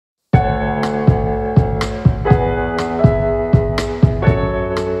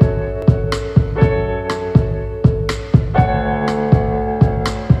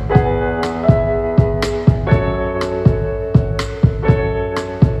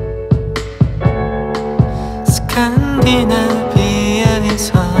어디나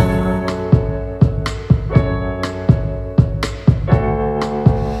비해서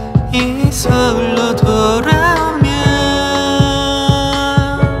이 서울로 돌아오면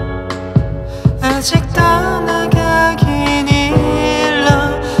아직 떠나가긴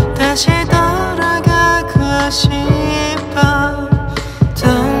일러 다시 돌아가고 싶어.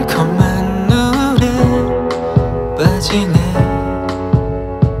 달콤한 물에 빠지네.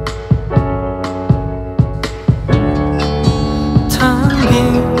 텅 빈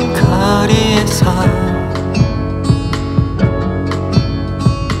거리에서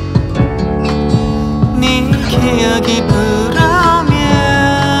네 기억이 불어오면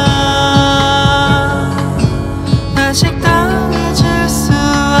아직 떠나줄 수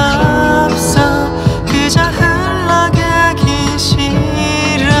없어. 그저 흘러가기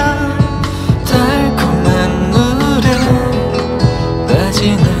싫어. 달콤한 물에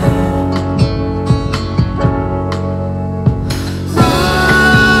빠지네.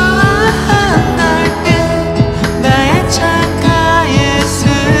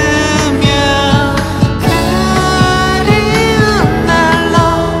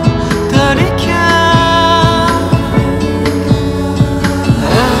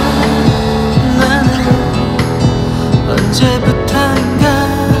 언제부터인가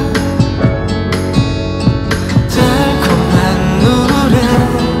달콤한 물에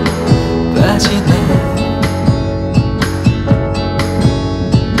빠지네.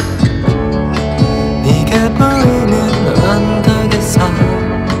 네가 보이는 언덕에서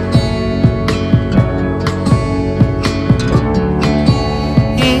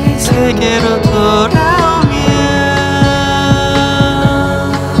이 세계로 돌아오면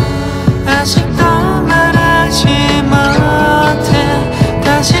아직도 말하지 못해.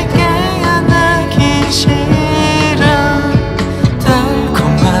 다시 깨어나기 싫어.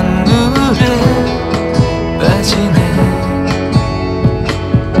 달콤한 물에 빠지네.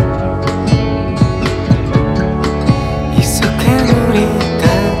 익숙한 우리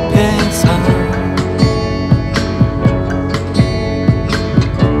카페에서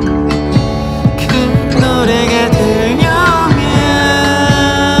그 노래가 들려오면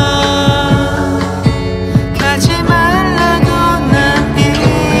가지 말라고 난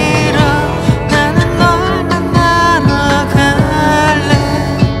빌어. 나는 널 만나러 갈래.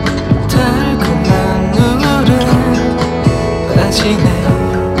 달콤한 물에 빠지네.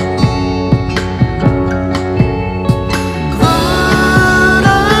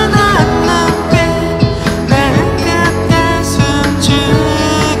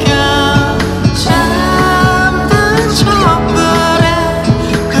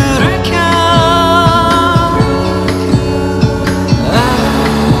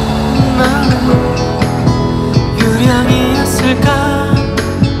 유령이었을까?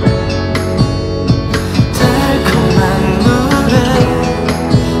 달콤한 물에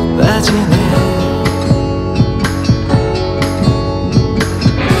빠지네.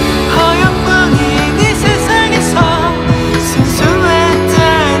 허영뿐인 이 세상에서 순수했던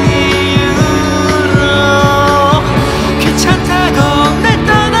이유로 귀찮다고 날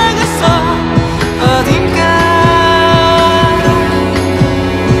떠나갔어. 어딘가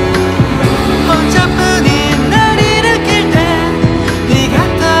혼자뿐인 날 일으킬 때 네가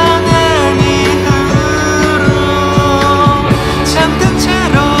떠난 이후로 잠든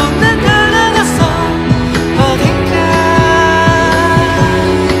채로 난 달아났어. 어딘가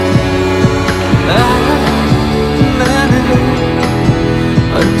나는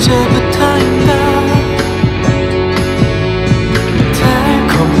언제부터인가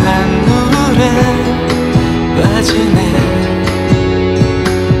달콤한 물에 빠지네.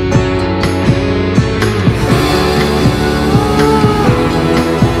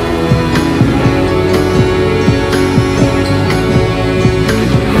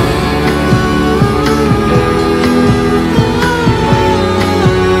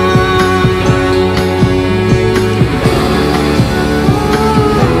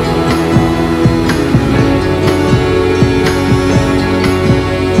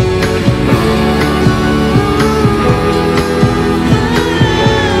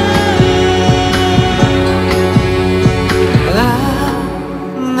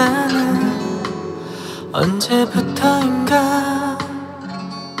 나는 언제부터인가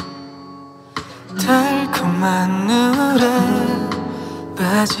달콤한 물에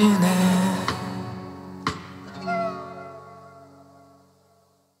빠지네.